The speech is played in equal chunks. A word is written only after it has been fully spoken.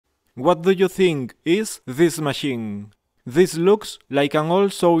What do you think is this machine? This looks like an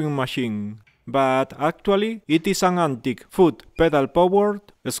old sewing machine, but actually it is an antique foot pedal powered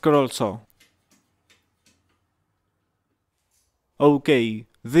scroll saw. Okay,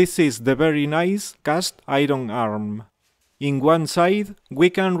 this is the very nice cast iron arm. In one side we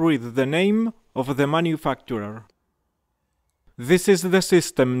can read the name of the manufacturer. This is the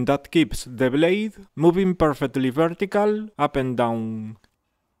system that keeps the blade moving perfectly vertical up and down.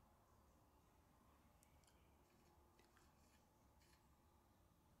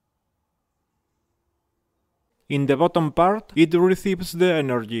 In the bottom part, it receives the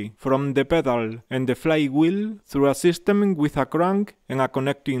energy from the pedal and the flywheel through a system with a crank and a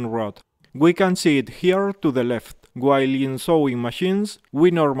connecting rod. We can see it here to the left, while in sewing machines we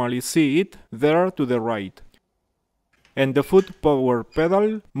normally see it there to the right. And the foot power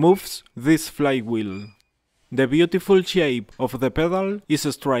pedal moves this flywheel. The beautiful shape of the pedal is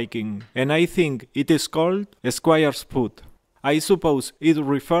striking, and I think it is called Squire's foot. I suppose it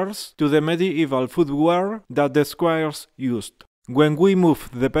refers to the medieval footwear that the squires used. When we move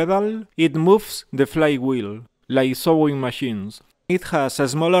the pedal, it moves the flywheel, like sewing machines. It has a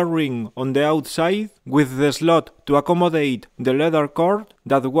smaller ring on the outside with the slot to accommodate the leather cord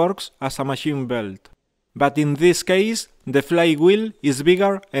that works as a machine belt. But in this case, the flywheel is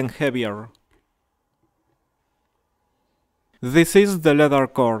bigger and heavier. This is the leather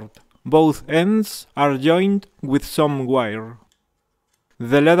cord. Both ends are joined with some wire.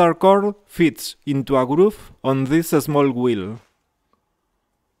 The leather cord fits into a groove on this small wheel.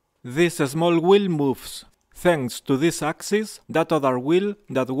 This small wheel moves, thanks to this axis, that other wheel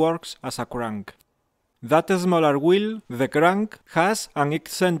that works as a crank. That smaller wheel, the crank, has an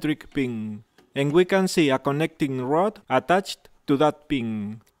eccentric pin, and we can see a connecting rod attached to that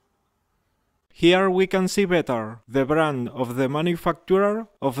pin. Here we can see better the brand of the manufacturer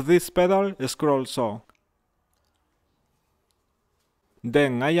of this pedal scroll saw.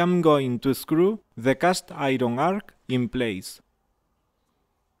 Then I am going to screw the cast iron arc in place.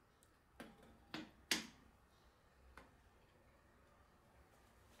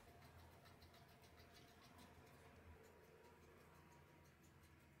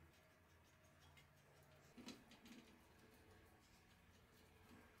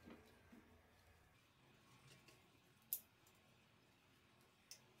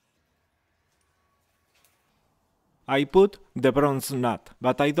 I put the bronze nut,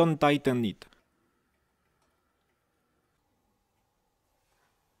 but I don't tighten it.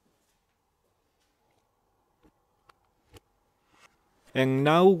 And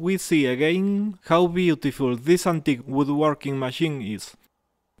now we see again how beautiful this antique woodworking machine is.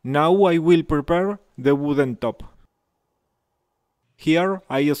 Now I will prepare the wooden top. Here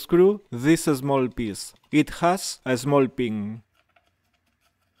I screw this small piece. It has a small pin.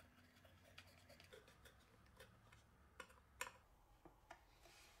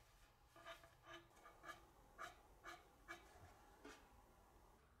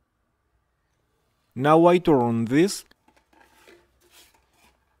 Now I turn this,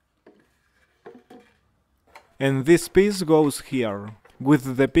 and this piece goes here,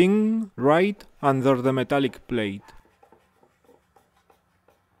 with the pin right under the metallic plate.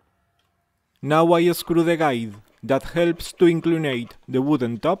 Now I screw the guide that helps to inclinate the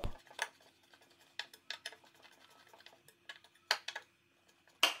wooden top.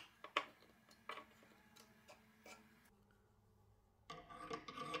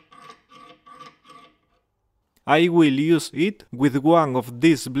 I will use it with one of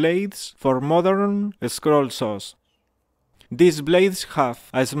these blades for modern scroll saws. These blades have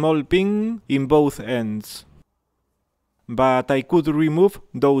a small pin in both ends, but I could remove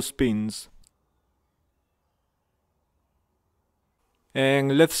those pins.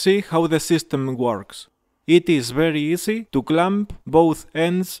 And let's see how the system works. It is very easy to clamp both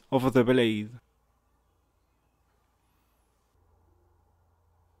ends of the blade.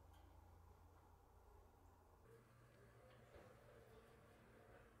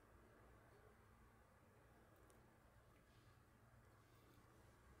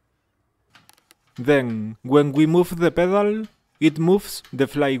 Then, when we move the pedal, it moves the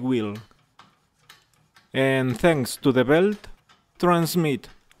flywheel. And thanks to the belt, transmit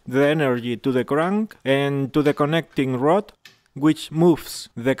the energy to the crank and to the connecting rod, which moves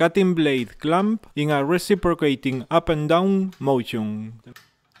the cutting blade clamp in a reciprocating up and down motion.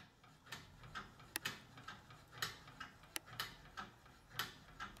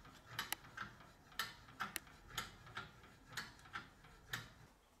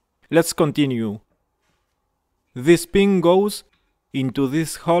 Let's continue. This pin goes into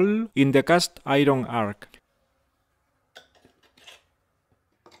this hole in the cast iron arc.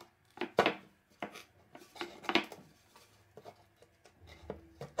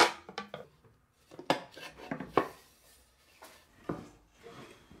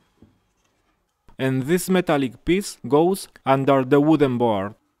 and this metallic piece goes under the wooden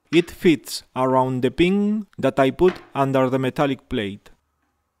board. It fits around the pin that I put under the metallic plate.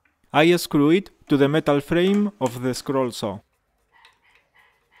 I screw it to the metal frame of the scroll saw.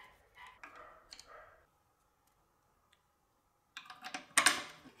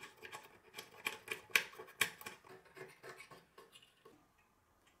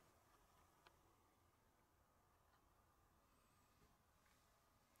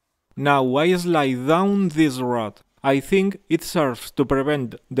 Now I slide down this rod. I think it serves to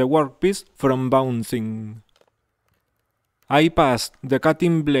prevent the workpiece from bouncing. I pass the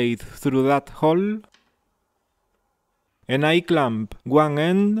cutting blade through that hole and I clamp one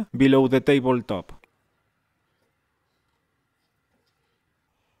end below the tabletop.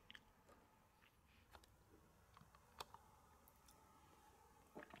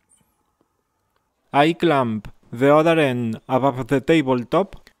 I clamp the other end above the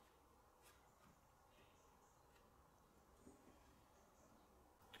tabletop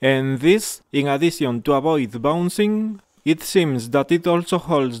and this, in addition to avoid bouncing, it seems that it also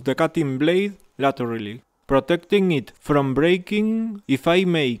holds the cutting blade laterally, protecting it from breaking if I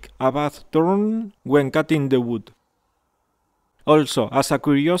make a bad turn when cutting the wood. Also, as a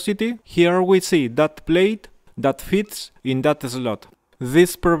curiosity, here we see that plate that fits in that slot.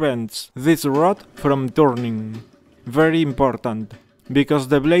 This prevents this rod from turning. Very important, because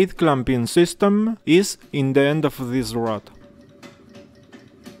the blade clamping system is in the end of this rod.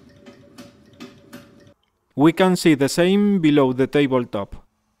 We can see the same below the tabletop.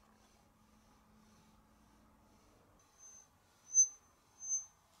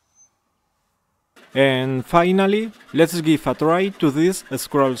 And finally, let's give a try to this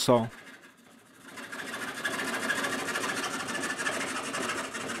scroll saw.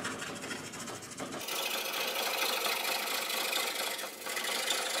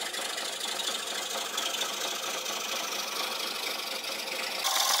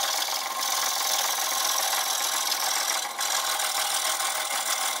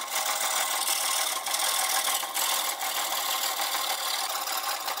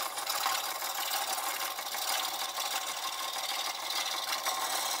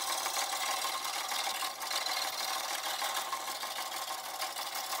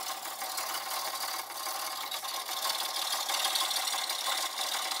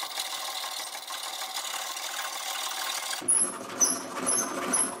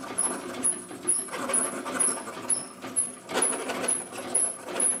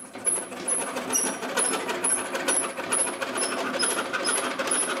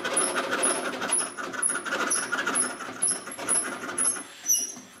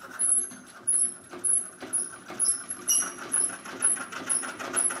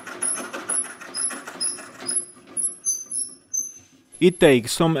 It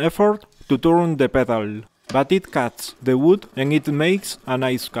takes some effort to turn the pedal, but it cuts the wood and it makes a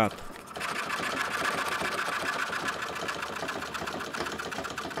nice cut.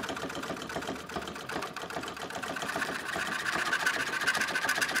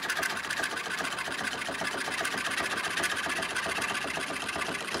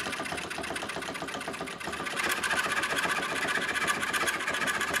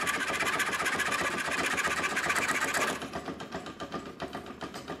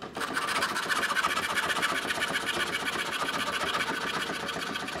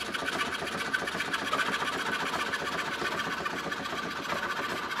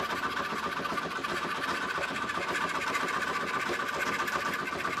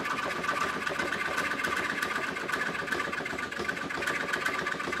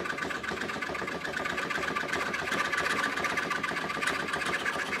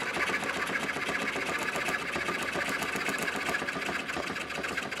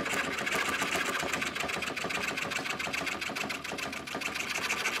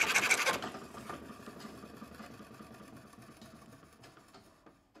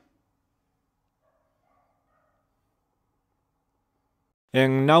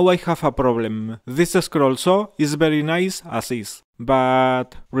 And now I have a problem. This scroll saw is very nice as is,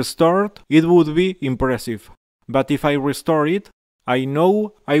 but restored it would be impressive. But if I restore it, I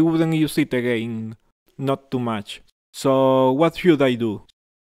know I wouldn't use it again. Not too much. So what should I do?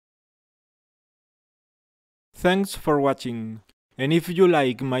 Thanks for watching. And if you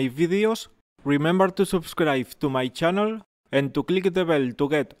like my videos, remember to subscribe to my channel and to click the bell to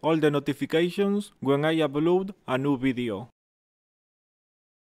get all the notifications when I upload a new video.